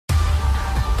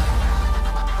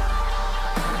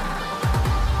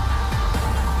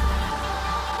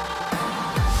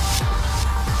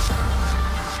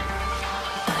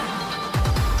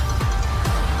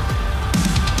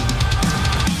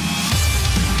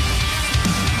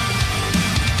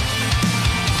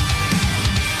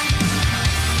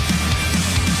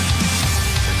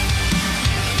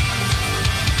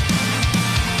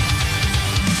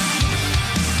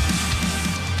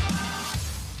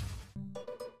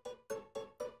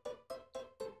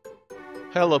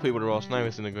Hello people, the Ross Snipe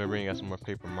is going to bring us some more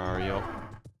Paper Mario.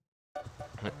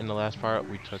 In the last part,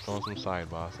 we took on some side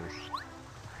bosses.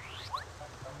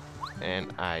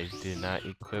 And I did not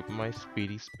equip my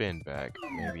speedy spin back.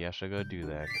 Maybe I should go do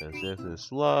that, because this is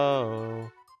slow.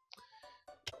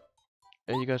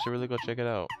 And you guys should really go check it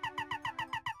out.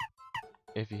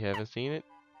 If you haven't seen it,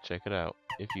 check it out.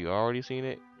 If you already seen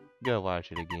it, go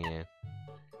watch it again.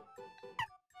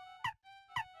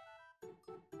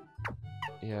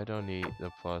 Yeah, I don't need the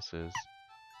pluses.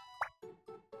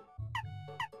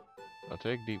 I'll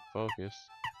take deep focus.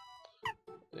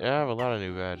 Yeah, I have a lot of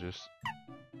new badges.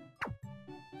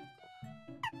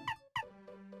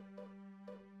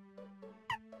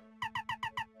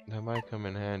 That might come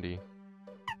in handy.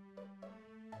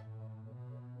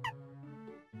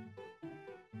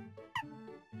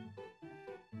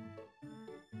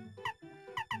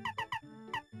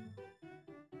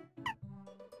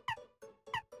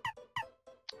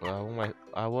 Well,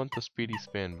 I want the speedy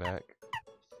spin back.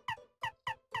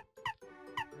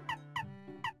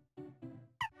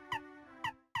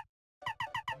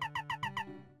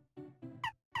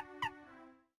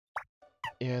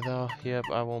 Yeah, though, yep,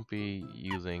 I won't be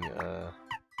using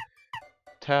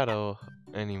Tato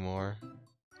anymore.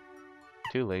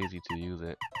 Too lazy to use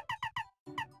it.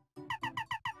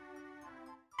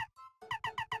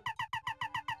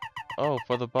 Oh,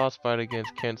 for the boss fight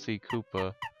against Kenshi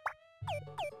Koopa,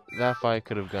 that fight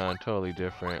could have gone totally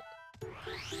different.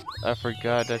 I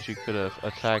forgot that you could have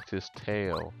attacked his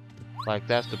tail. Like,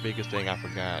 that's the biggest thing I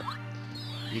forgot.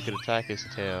 You could attack his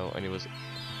tail, and it was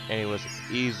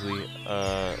easily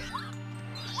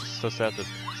susceptible.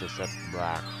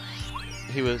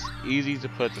 He was easy to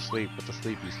put to sleep with the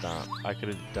sleepy stomp. I could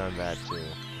have done that too.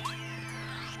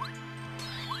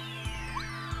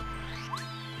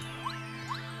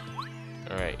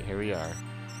 Alright, here we are.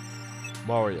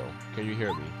 Mario, can you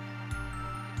hear me?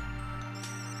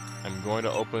 I'm going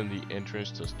to open the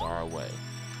entrance to Starway.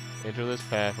 Enter this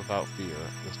path without fear.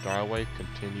 The Starway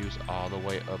continues all the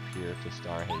way up here to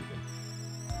Star Haven.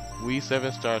 We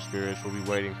 7 Star Spirits will be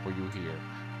waiting for you here.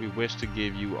 We wish to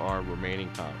give you our remaining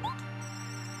power.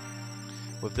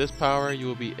 With this power, you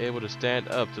will be able to stand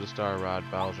up to the Star Rod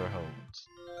Bowser holds.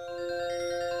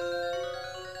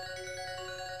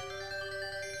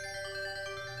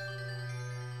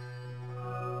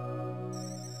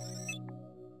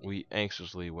 We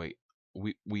anxiously await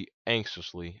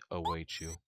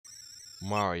you.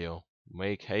 Mario,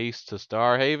 make haste to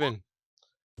Star Haven.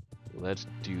 Let's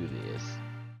do this.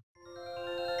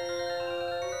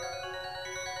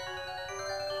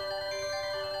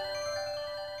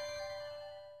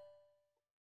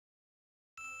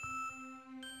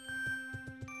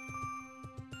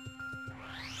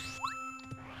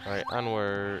 Alright,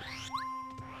 onward.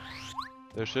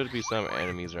 There should be some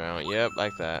enemies around. Yep,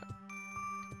 like that.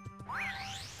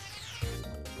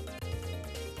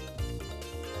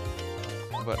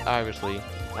 But obviously,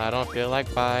 I don't feel like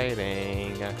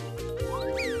fighting.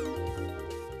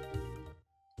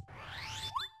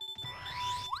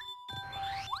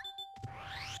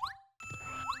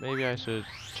 Maybe I should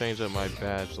change up my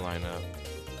badge lineup.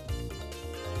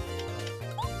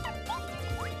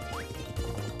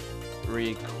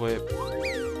 Re-equip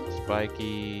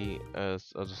Spiky,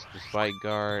 just the Spike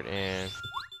Guard and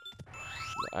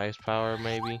the Ice Power,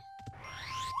 maybe.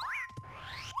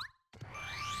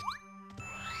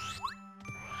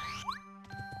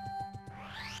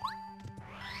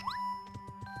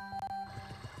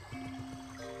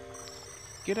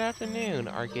 Good afternoon,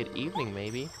 or good evening,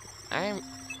 maybe. I'm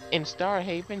in Star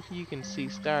Haven. You can see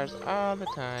stars all the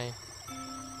time.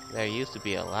 There used to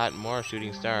be a lot more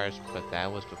shooting stars, but that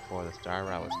was before the Star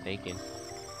Rod was taken.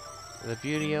 The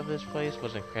beauty of this place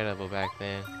was incredible back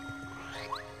then.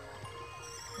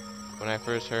 When I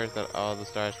first heard that all the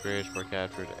Star Spirits were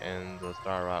captured and the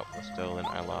Star Rod was stolen,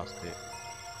 I lost it.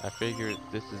 I figured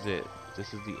this is it.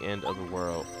 This is the end of the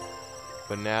world.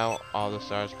 But now all the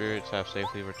Star Spirits have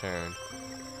safely returned.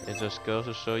 It just goes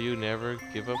to show you never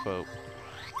give up hope.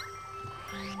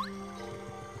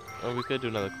 Oh, we could do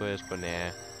another quiz, but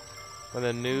nah. When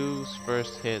the news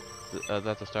first hit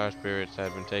that the Star Spirits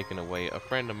had been taken away, a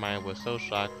friend of mine was so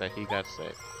shocked that he got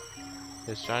sick.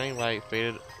 His shining light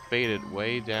faded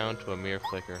way down to a mere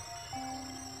flicker.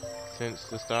 Since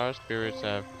the Star Spirits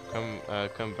have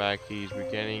come back, he's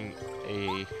regaining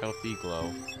a healthy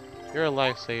glow. You're a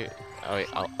lifesaver. Oh, wait,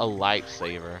 a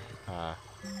lifesaver.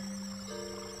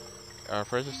 Our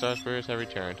first Star Spirits have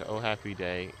returned. Oh, happy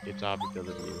day! It's all because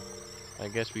of you. I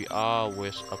guess we all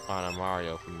wish upon a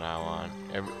Mario from now on.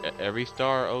 Every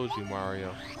star owes you,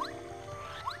 Mario.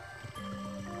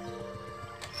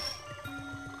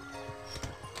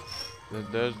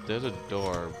 There's a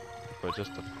door, but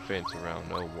just a fence around,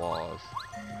 no walls.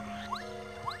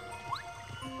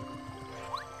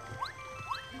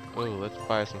 Oh, let's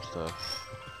buy some stuff.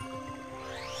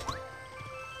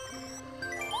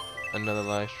 Another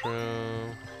life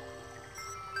shroom.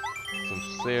 Some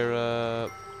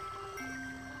syrup.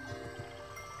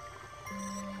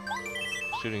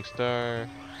 Shooting star.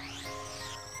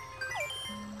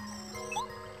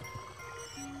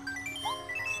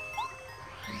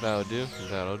 That'll do.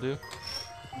 That'll do.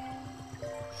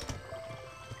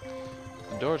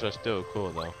 The doors are still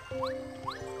cool though.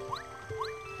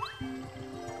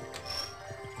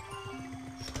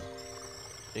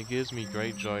 It gives me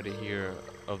great joy to hear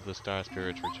of the Star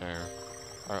Spirit's return.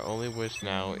 Our only wish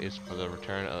now is for the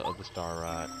return of the Star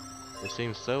Rod. It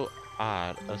seems so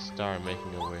odd, a star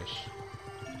making a wish.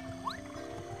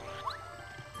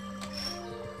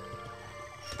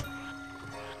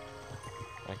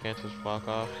 I can't just walk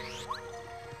off.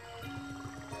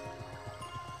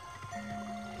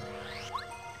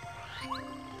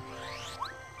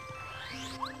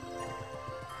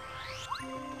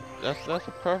 That's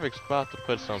a perfect spot to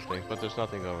put something, but there's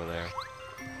nothing over there.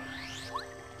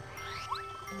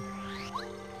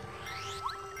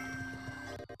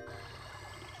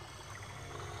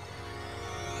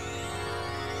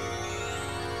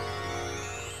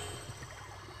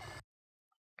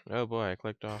 Oh boy, I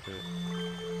clicked off it.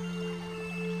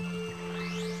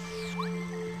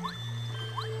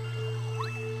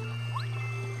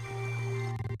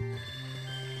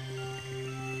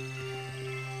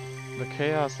 The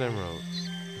Chaos Emeralds.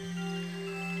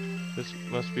 This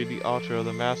must be the altar of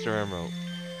the Master Emerald.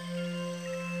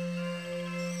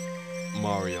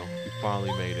 Mario, you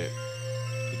finally made it.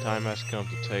 The time has come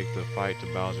to take the fight to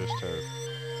Bowser's turf.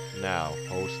 Now,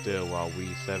 hold still while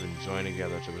we seven join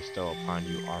together to bestow upon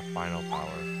you our final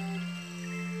power.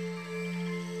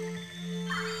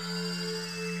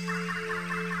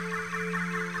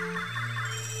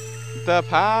 The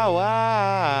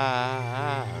power!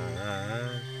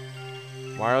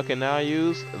 Mario can now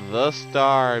use the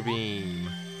Star Beam.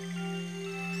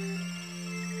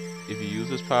 If you use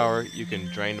this power, you can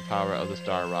drain the power of the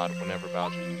Star Rod whenever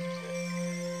Bowser uses it.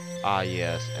 Ah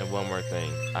yes, and one more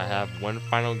thing. I have one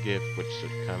final gift which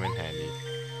should come in handy.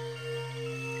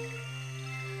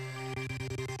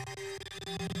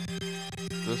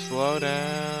 The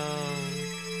slowdown.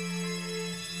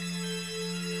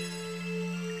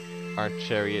 Our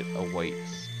chariot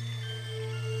awaits.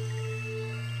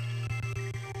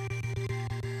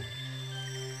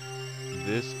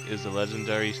 This is the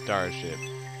legendary starship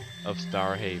of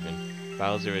Star Haven.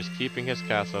 Bowser is keeping his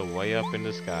castle way up in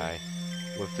the sky.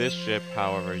 With this ship,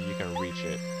 however, you can reach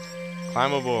it.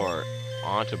 Climb aboard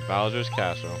onto Bowser's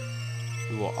castle.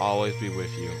 We will always be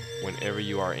with you. Whenever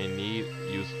you are in need,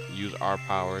 use our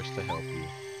powers to help you.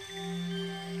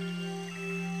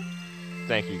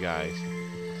 Thank you guys.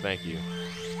 Thank you.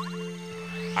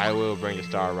 I will bring the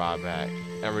Star Rod back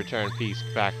and return peace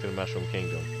back to the Mushroom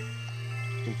Kingdom.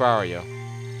 Mario,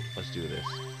 let's do this.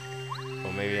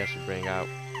 Well, maybe I should bring out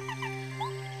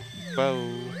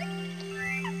Bow.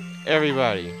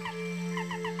 Everybody,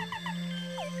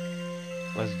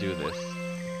 let's do this.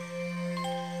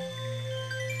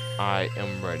 I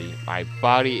am ready. My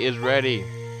body is ready.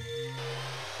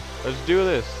 Let's do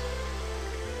this.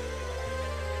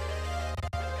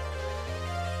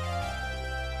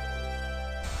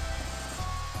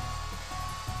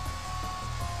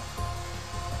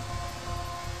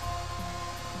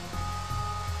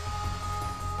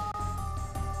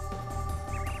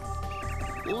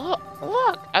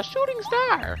 Look, a shooting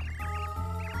star!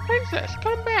 Princess,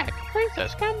 come back!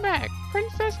 Princess, come back!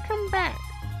 Princess, come back!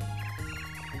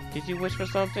 Did you wish for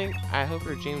something? I hope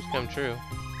your dreams come true.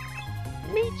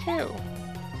 Me too.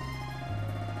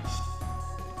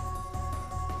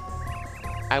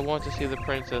 I want to see the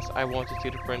princess. I want to see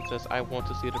the princess. I want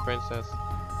to see the princess.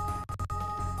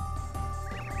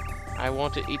 I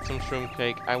want to eat some shroom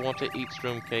cake. I want to eat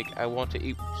shroom cake. I want to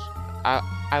eat...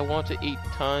 I want to eat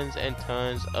tons and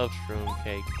tons of shroom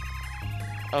cake.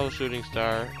 Oh, shooting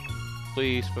star,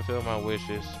 please fulfill my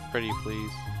wishes. Pretty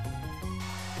please.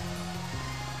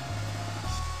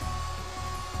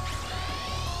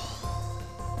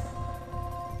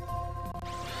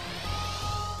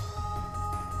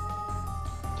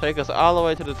 Take us all the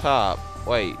way to the top.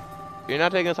 Wait, you're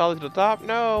not taking us all the way to the top?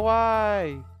 No,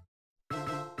 why?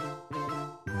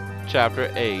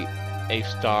 Chapter 8, a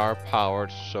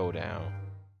star-powered showdown.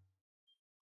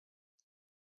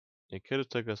 It could have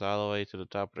took us all the way to the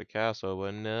top of the castle,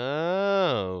 but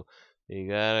no. You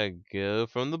gotta go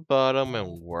from the bottom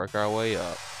and work our way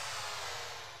up.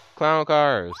 Clown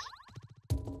cars.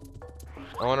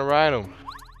 I want to ride them.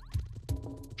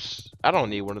 Psst, I don't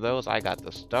need one of those. I got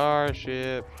the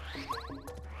starship.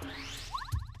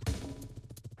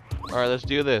 Alright, let's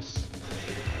do this.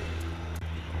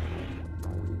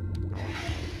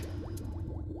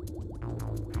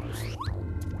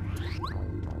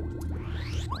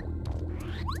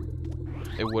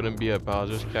 It wouldn't be a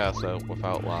Bowser's Castle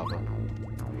without lava.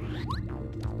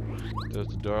 There's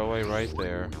the doorway right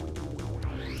there.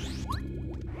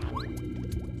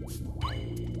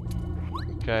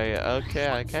 Okay,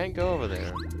 I can't go over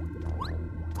there.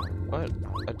 What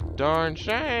a darn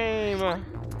shame!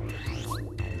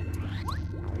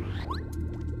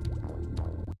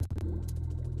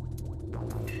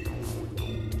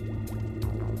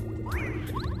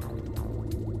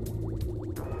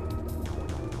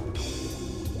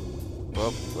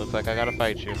 Well, looks like I gotta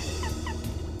fight you.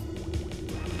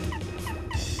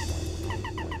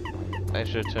 I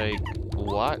should take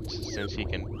Watt since he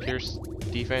can pierce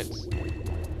defense.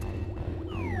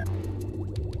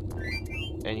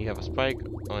 And you have a spike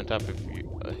on top of you.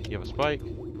 You have a spike.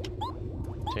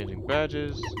 Changing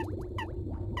badges.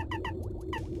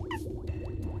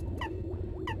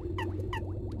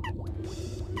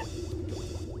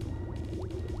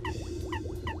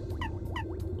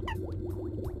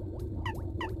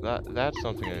 That's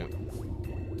something.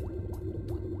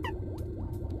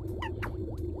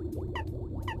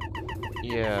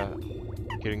 Yeah,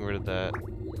 getting rid of that.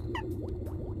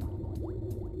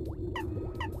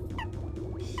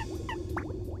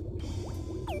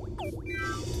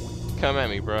 Come at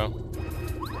me, bro.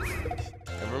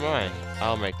 Never mind.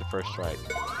 I'll make the first strike.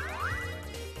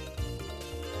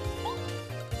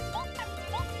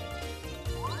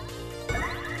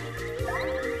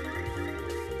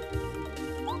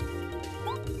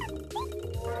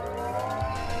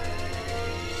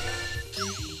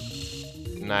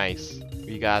 Nice.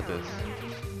 We got this.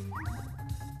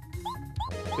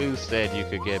 Who said you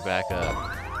could get back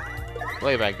up?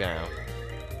 Lay back down.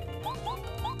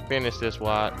 Finish this,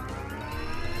 Watt.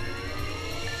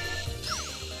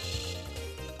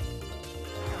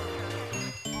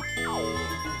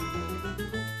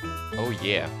 Oh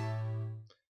yeah.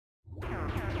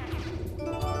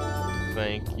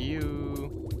 Thank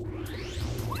you.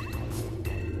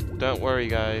 Don't worry,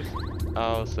 guys.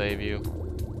 I'll save you.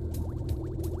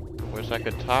 Wish I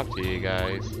could talk to you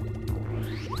guys.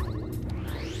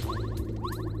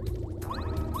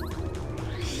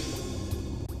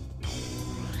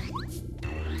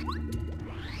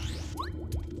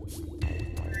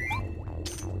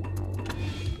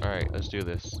 Alright, let's do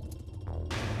this.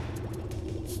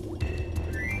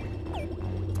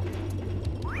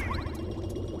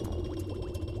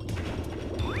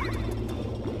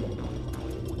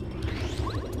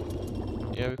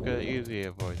 Yeah, we could easily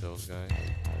avoid those guys.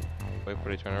 Wait for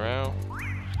they to turn around.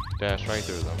 Dash right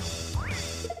through them.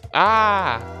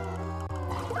 Ah!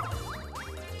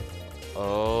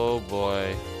 Oh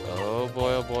boy. Oh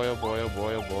boy, oh boy, oh boy, oh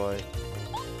boy, oh boy.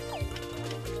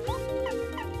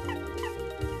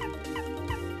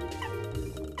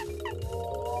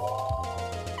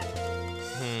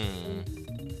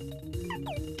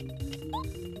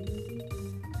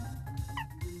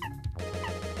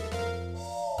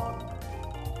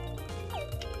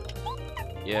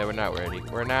 Yeah, we're not ready.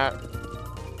 We're not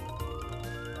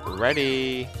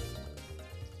ready.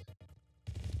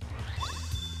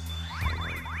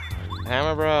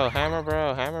 Hammer bro, hammer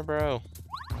bro, hammer bro.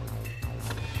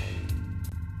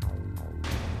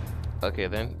 Okay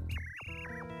then.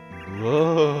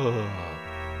 Whoa.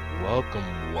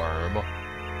 Welcome, worm.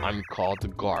 I'm called the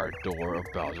guard door of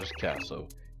Bowser's Castle.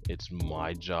 It's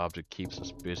my job to keep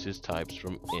suspicious types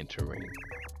from entering.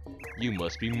 You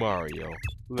must be Mario.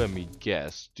 Let me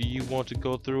guess. Do you want to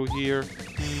go through here?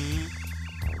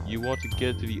 You want to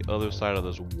get to the other side of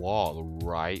this wall,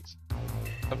 right?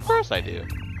 Of course I do.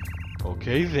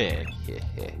 Okay then.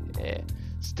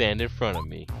 Stand in front of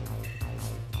me.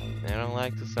 I don't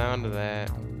like the sound of that.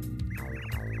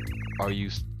 Are you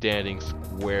standing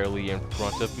squarely in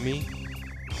front of me?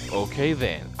 Okay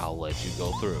then, I'll let you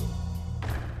go through.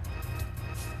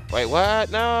 Wait, what?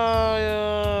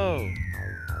 No!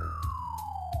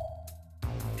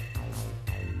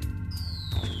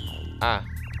 Ah.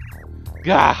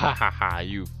 Gahahaha,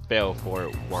 you fell for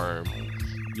it, worm.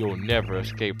 You'll never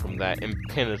escape from that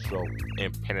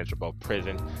impenetrable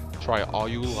prison. Try all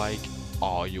you like,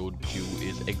 all you'll do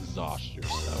is exhaust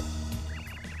yourself.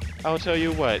 I'll tell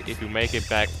you what, if you make it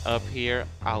back up here,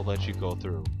 I'll let you go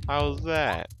through. How's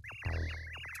that?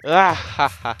 Ah ha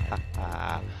ha ha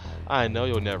ha. I know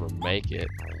you'll never make it.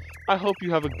 I hope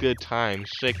you have a good time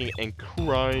shaking and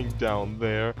crying down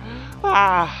there.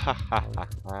 Ah ha ha ha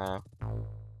ha.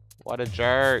 What a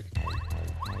jerk.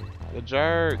 A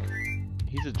jerk.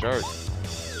 He's a jerk.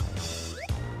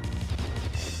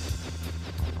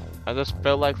 I just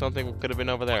felt like something could have been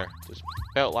over there. Just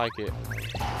felt like it.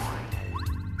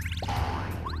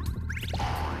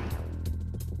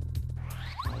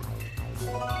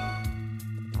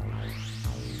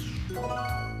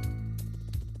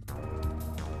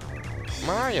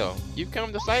 Mario, you've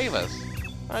come to save us.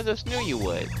 I just knew you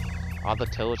would. All the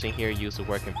toads in here used to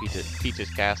work in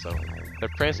Peach's castle. The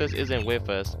princess isn't with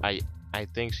us. I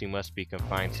think she must be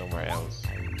confined somewhere else.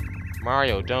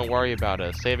 Mario, don't worry about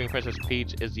us. Saving Princess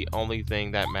Peach is the only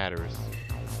thing that matters.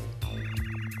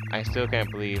 I still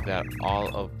can't believe that all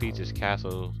of Peach's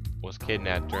castle was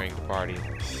kidnapped during the party.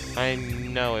 I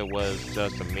know it was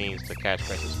just a means to catch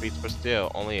Princess Peach, but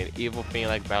still, only an evil fiend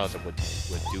like Bowser would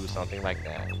do something like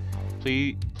that.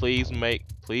 Please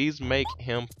make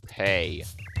him pay.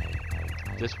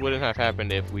 This wouldn't have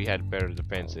happened if we had better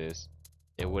defenses.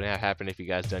 It wouldn't have happened if you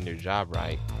guys done your job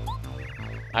right.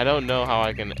 I don't know how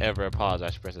I can ever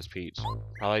apologize to Princess Peach.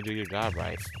 Probably do your job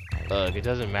right. Ugh, it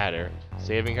doesn't matter.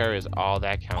 Saving her is all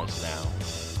that counts now.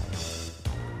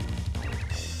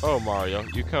 Oh Mario,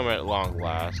 you come at long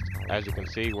last. As you can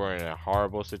see, we're in a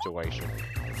horrible situation.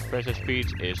 Princess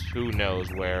Peach is who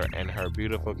knows where, and her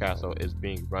beautiful castle is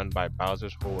being run by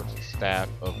Bowser's whole staff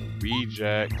of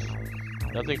rejects.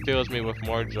 Nothing fills me with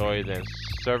more joy than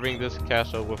serving this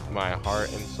castle with my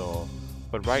heart and soul.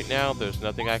 But right now, there's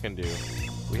nothing I can do.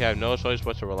 We have no choice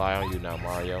but to rely on you now,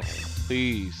 Mario.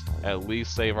 Please, at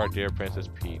least save our dear Princess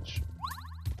Peach.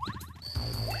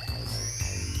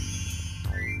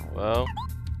 Well,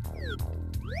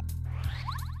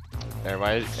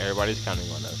 everybody's counting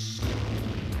on us.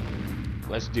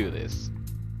 Let's do this.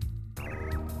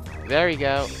 There we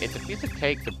go. It's a piece of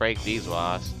cake to break these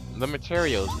walls. The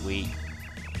material's weak.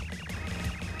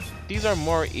 These are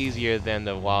more easier than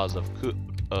the walls of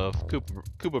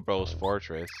Koopa Bros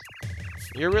Fortress.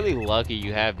 You're really lucky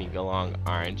you have me along,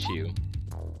 aren't you?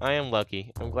 I am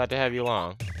lucky. I'm glad to have you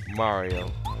along.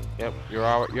 Mario. Yep, you're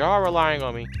all relying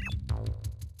on me.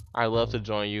 I love to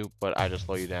join you, but I just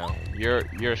slow you down.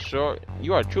 You're sure?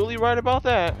 You are truly right about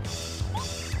that.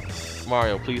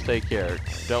 Mario, please take care.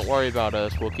 Don't worry about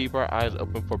us. We'll keep our eyes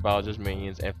open for Bowser's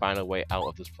minions and find a way out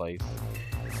of this place.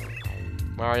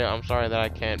 Mario, I'm sorry that I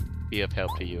can't be of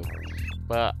help to you,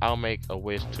 but I'll make a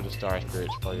wish to the Star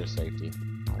Spirits for your safety.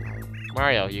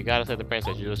 Mario, you gotta save the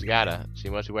princess. You just gotta. She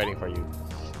must be waiting for you.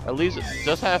 At least,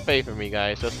 just have faith in me,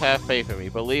 guys. Just have faith in me.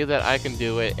 Believe that I can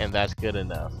do it, and that's good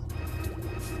enough.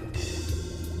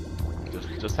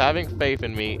 Just having faith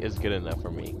in me is good enough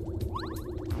for me.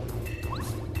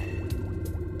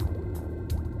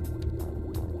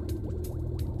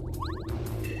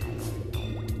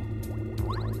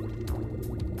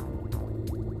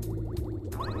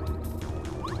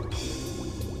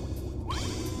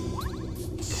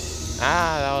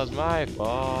 Ah, that was my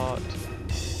fault.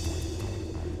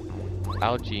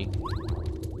 Ouchie.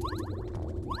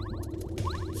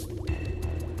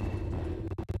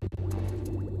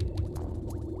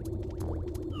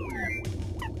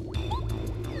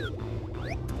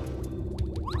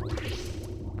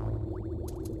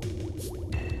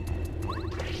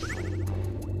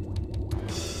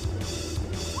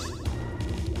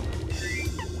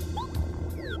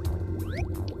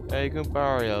 Hey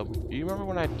Goompario, do you remember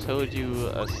when I told you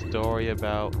a story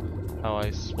about how I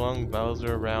swung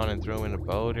Bowser around and threw him into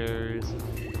boulders?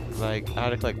 Like how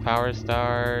to collect power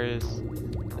stars,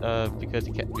 because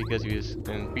he was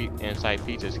inside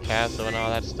Peach's castle and all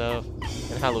that stuff,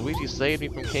 and how Luigi saved me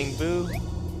from King Boo?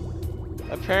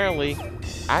 Apparently,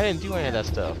 I didn't do any of that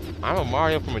stuff. I'm a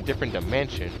Mario from a different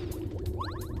dimension.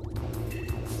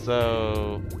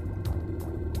 So,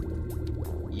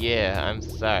 yeah, I'm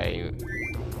sorry.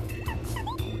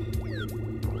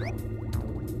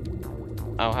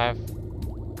 I'll have...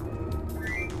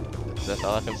 That's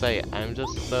all I can say. I'm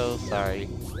just so sorry.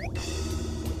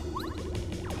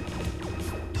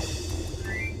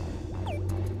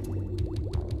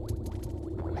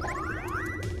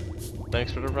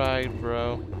 Thanks for the ride,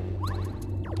 bro.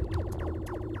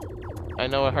 I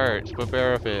know it hurts, but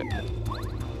bear with it.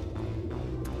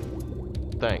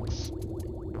 Thanks.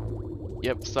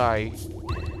 Yep, sorry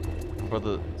for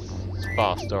the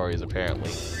false stories,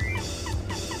 apparently.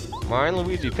 Mario and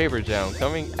Luigi Paper Jam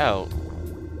coming out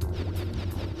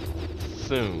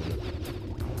soon.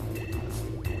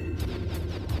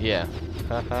 Yeah.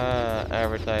 Haha,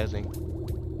 advertising.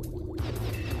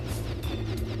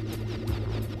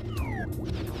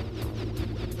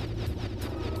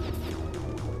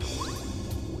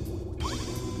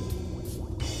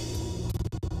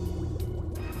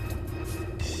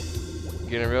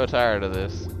 Getting real tired of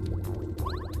this.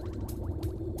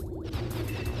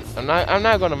 I'm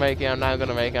not gonna make it. I'm not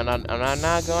gonna make it. I'm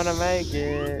not gonna make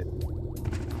it.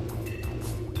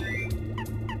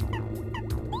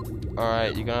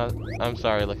 Alright, you gonna... I'm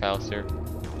sorry, LaCalster.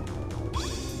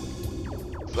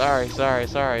 Sorry.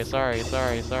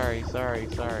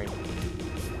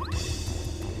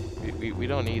 We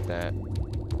don't need that.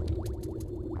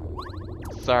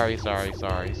 Sorry.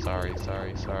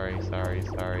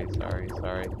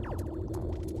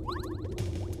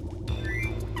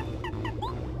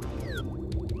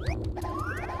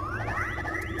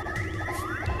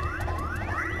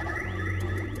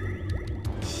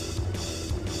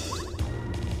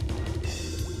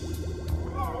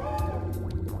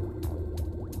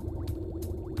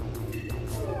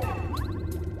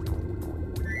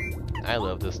 I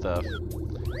love this stuff.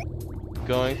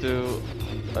 Going through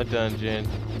a dungeon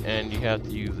and you have to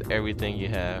use everything you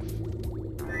have.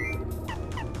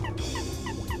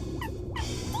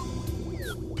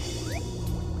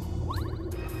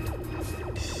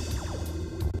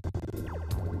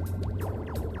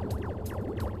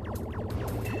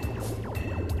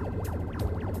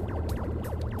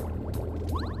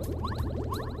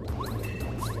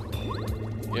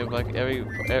 Yeah, like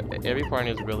every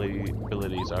partner's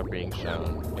abilities are being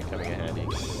shown and coming in handy.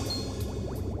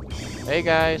 Hey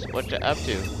guys, what you up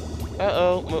to?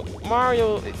 Uh-oh,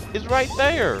 Mario is right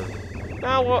there.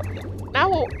 Now what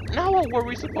were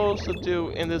we supposed to do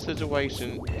in this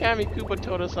situation? Kammy Koopa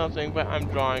told us something, but I'm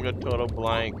drawing a total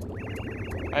blank.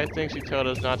 I think she told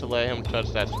us not to let him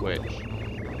touch that switch.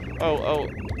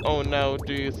 Oh no,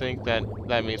 do you think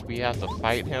that means we have to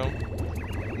fight him?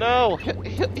 No,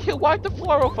 he'll wipe the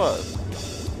floor with us.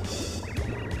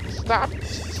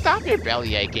 Stop your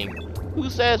belly aching. Who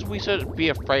says we should be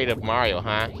afraid of Mario,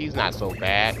 huh? He's not so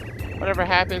bad. Whatever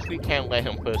happens, we can't let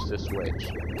him push this switch.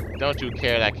 Don't you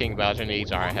care that King Bowser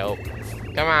needs our help?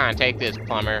 Come on, take this,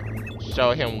 plumber.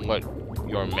 Show him what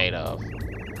you're made of.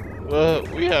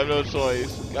 We have no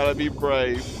choice. Gotta be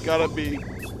brave. Gotta be...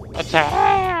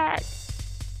 Attack!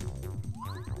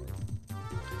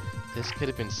 This could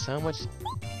have been so much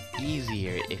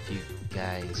easier if you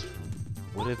guys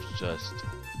would have just...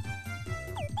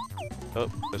 Oh,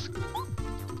 this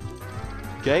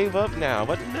gave up now,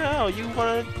 but no, you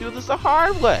want to do this the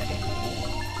hard way.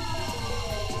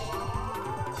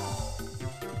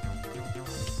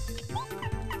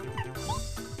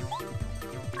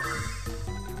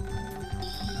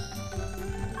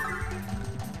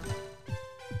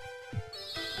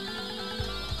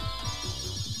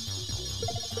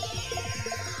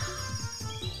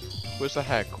 Wish I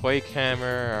had Quake Hammer,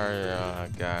 or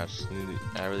gosh,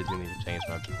 I really do need to change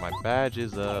my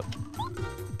badges up.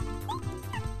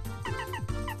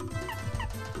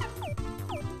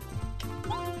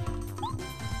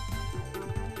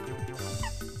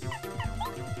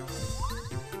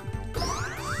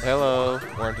 Hello,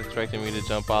 weren't expecting me to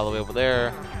jump all the way over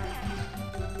there.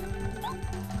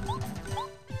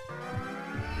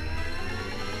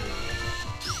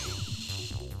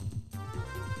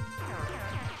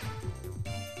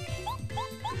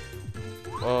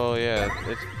 Oh yeah,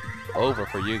 it's over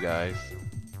for you guys.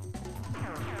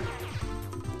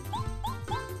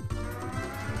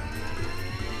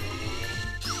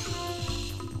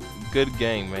 Good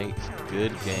game, mates.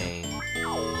 Good game.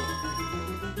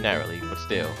 Not really, but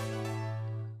still.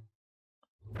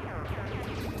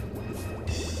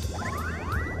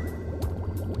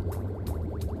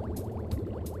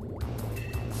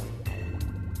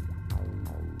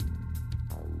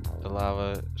 The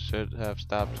lava should have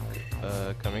stopped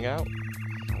coming out.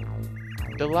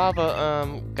 The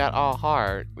lava got all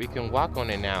hard. We can walk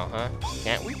on it now, huh?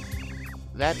 Can't we?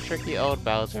 That tricky old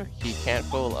Bowser, he can't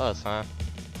fool us, huh?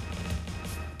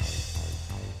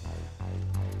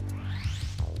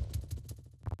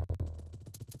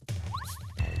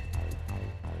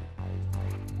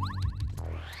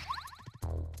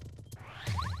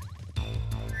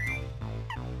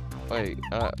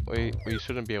 Wait, we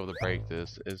shouldn't be able to break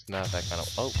this. It's not that kind of...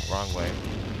 Oh, wrong way.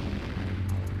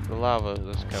 The lava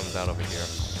just comes out over here.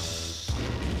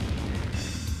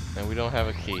 And we don't have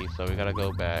a key, so we gotta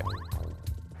go back.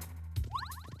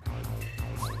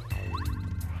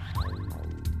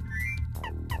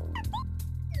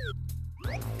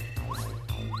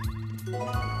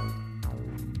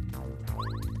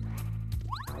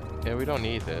 Yeah, we don't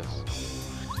need this.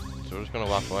 So we're just gonna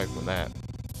walk away from that.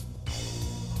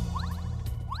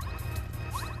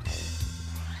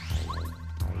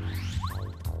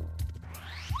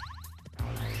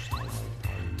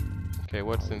 Okay,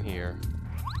 what's in here?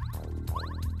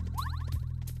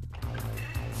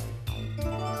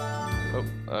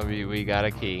 Oh, we got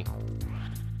a key.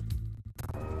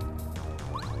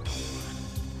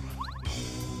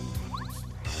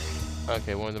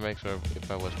 Okay, wanted to make sure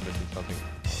if I was missing something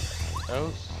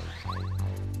else.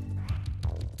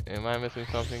 Am I missing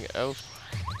something else?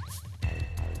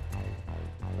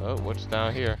 Oh, what's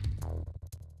down here?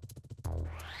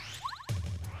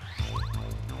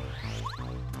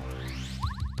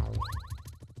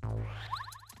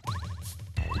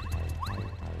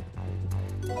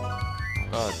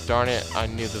 Oh, darn it. I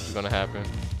knew this was gonna happen.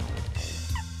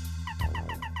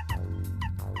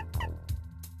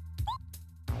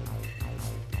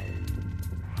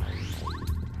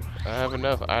 I have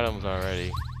enough items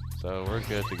already, so we're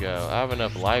good to go. I have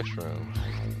enough life shrooms.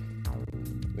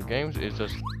 The game is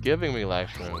just giving me life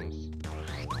shrooms.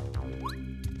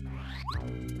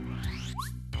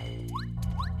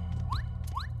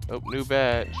 Oh, new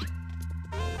badge.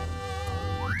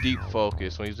 Deep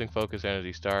focus. When using focus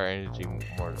energy, star energy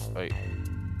more. Wait,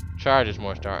 charges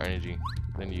more star energy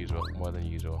than usual. More than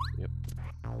usual. Yep.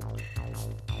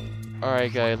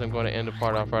 Alright guys, I'm going to end the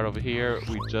part off right over here.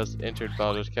 We just entered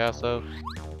Baldur's Castle,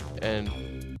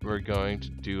 and we're going to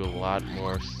do a lot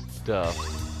more stuff.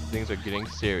 Things are getting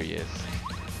serious.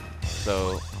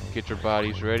 So, get your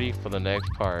bodies ready for the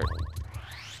next part.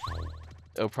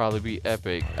 It'll probably be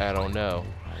epic, I don't know.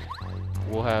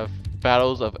 We'll have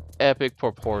battles of epic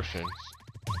proportions.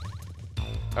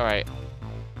 Alright.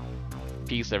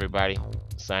 Peace everybody.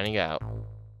 Signing out.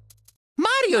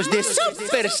 Mario's the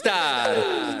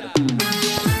superstar!